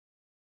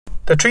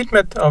The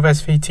treatment of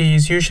SVT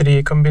is usually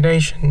a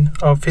combination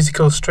of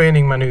physical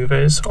straining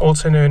maneuvers,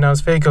 also known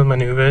as vagal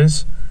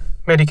maneuvers,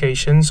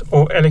 medications,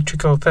 or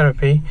electrical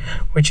therapy,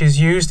 which is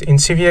used in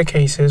severe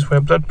cases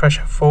where blood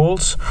pressure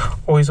falls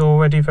or is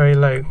already very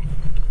low.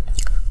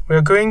 We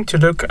are going to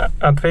look at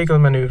vagal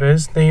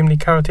maneuvers, namely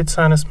carotid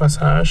sinus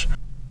massage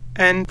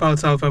and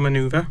Valsalva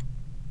manoeuvre.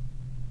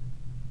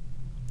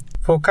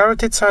 For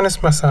carotid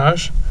sinus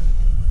massage,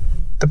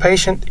 the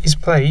patient is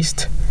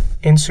placed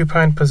in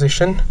supine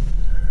position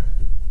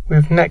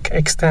with neck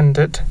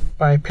extended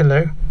by a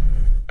pillow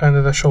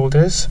under the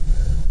shoulders.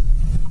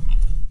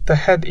 The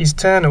head is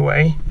turned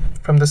away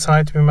from the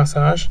side to be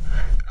massaged,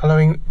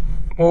 allowing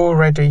more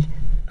ready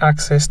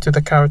access to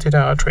the carotid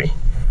artery.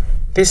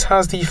 This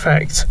has the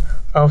effect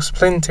of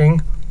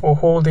splinting or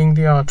holding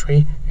the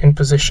artery in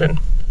position.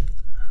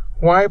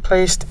 Why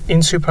placed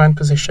in supine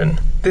position?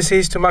 This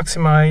is to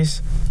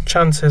maximize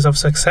chances of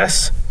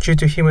success due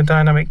to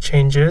hemodynamic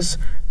changes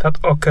that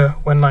occur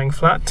when lying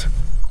flat,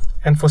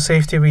 and for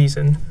safety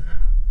reason.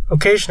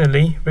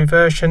 Occasionally,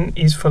 reversion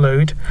is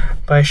followed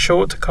by a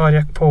short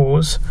cardiac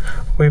pause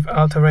with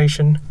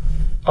alteration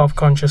of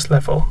conscious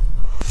level.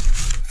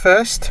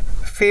 First,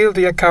 feel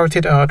the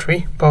carotid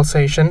artery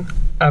pulsation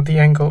at the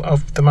angle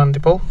of the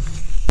mandible.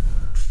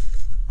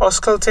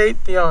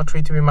 Auscultate the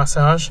artery to be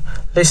massaged,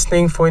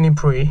 listening for any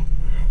bruit.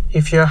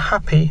 If you are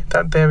happy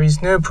that there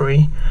is no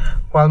bruit,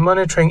 while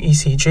monitoring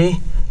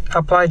ECG,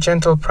 apply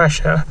gentle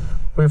pressure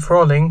with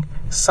rolling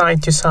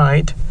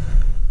side-to-side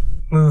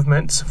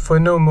movements for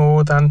no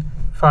more than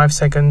 5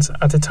 seconds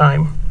at a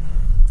time.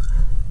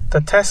 The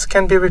test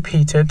can be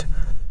repeated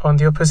on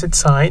the opposite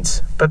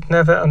sides, but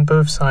never on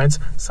both sides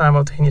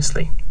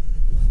simultaneously.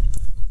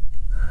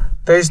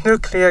 There is no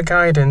clear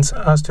guidance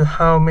as to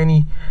how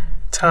many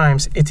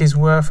times it is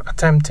worth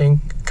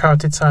attempting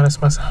carotid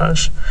sinus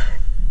massage.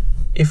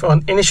 If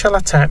on initial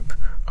attempt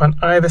on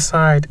either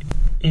side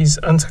is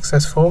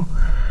unsuccessful,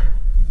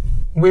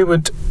 we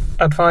would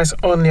advise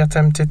only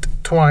attempt it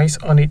twice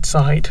on each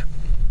side.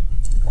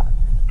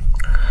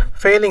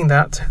 Failing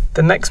that,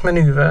 the next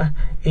manoeuvre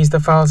is the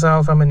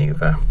Valsalva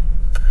manoeuvre.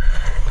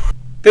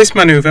 This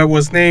manoeuvre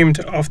was named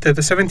after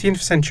the 17th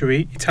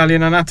century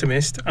Italian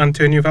anatomist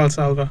Antonio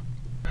Valsalva,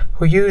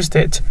 who used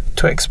it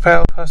to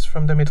expel pus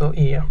from the middle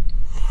ear.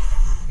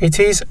 It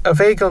is a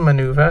vagal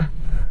manoeuvre,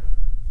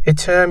 a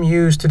term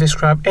used to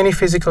describe any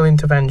physical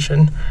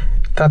intervention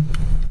that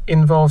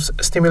involves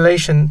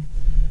stimulation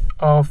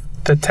of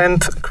the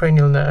 10th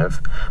cranial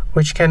nerve,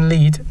 which can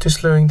lead to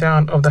slowing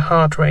down of the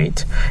heart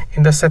rate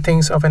in the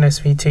settings of an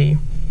SVT.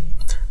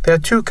 There are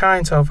two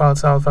kinds of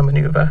Valsalva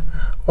manoeuvre.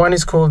 One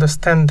is called the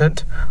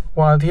standard,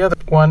 while the other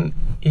one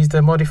is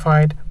the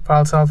modified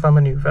Valsalva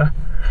manoeuvre,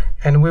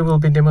 and we will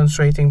be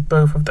demonstrating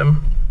both of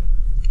them.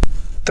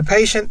 The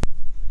patient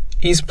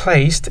is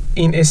placed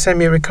in a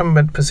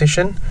semi-recumbent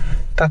position,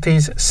 that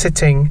is,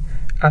 sitting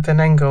at an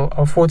angle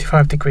of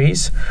 45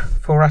 degrees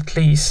for at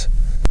least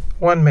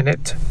 1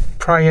 minute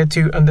prior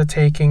to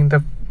undertaking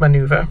the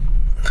manoeuvre,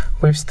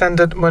 with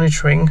standard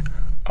monitoring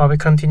of a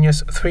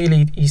continuous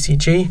 3-lead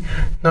ECG,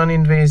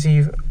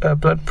 non-invasive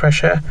blood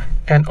pressure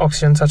and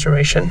oxygen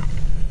saturation.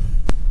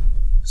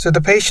 So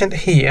the patient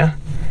here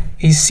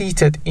is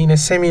seated in a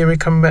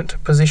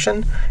semi-recumbent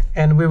position,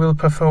 and we will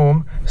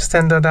perform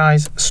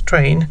standardized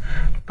strain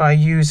by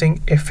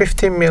using a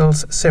 50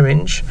 ml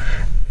syringe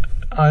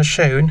as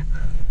shown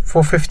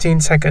for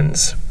 15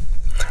 seconds.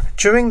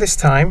 During this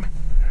time,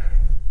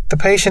 the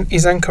patient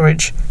is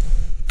encouraged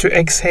to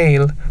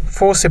exhale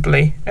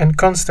forcibly and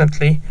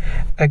constantly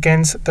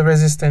against the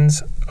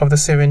resistance of the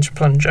syringe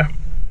plunger.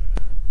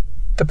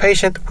 The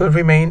patient will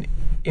remain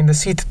in the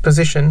seated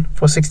position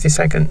for 60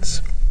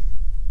 seconds.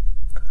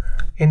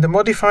 In the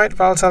modified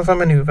Valsalva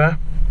manoeuvre,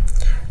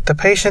 the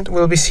patient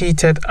will be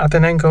seated at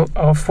an angle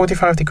of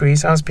 45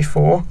 degrees as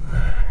before,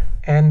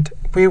 and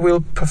we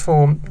will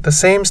perform the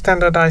same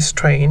standardized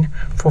strain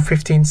for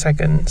 15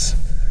 seconds.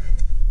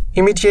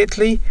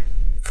 Immediately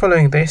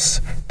following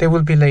this, they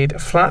will be laid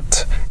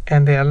flat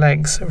and their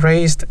legs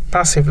raised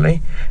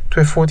passively to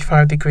a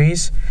 45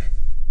 degrees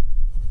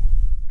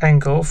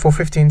angle for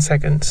 15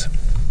 seconds.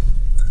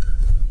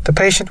 The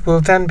patient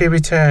will then be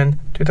returned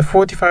to the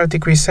 45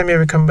 degree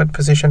semi-recumbent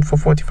position for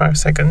 45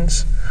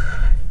 seconds.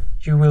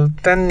 You will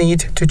then need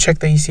to check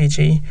the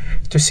ECG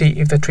to see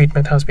if the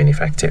treatment has been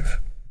effective.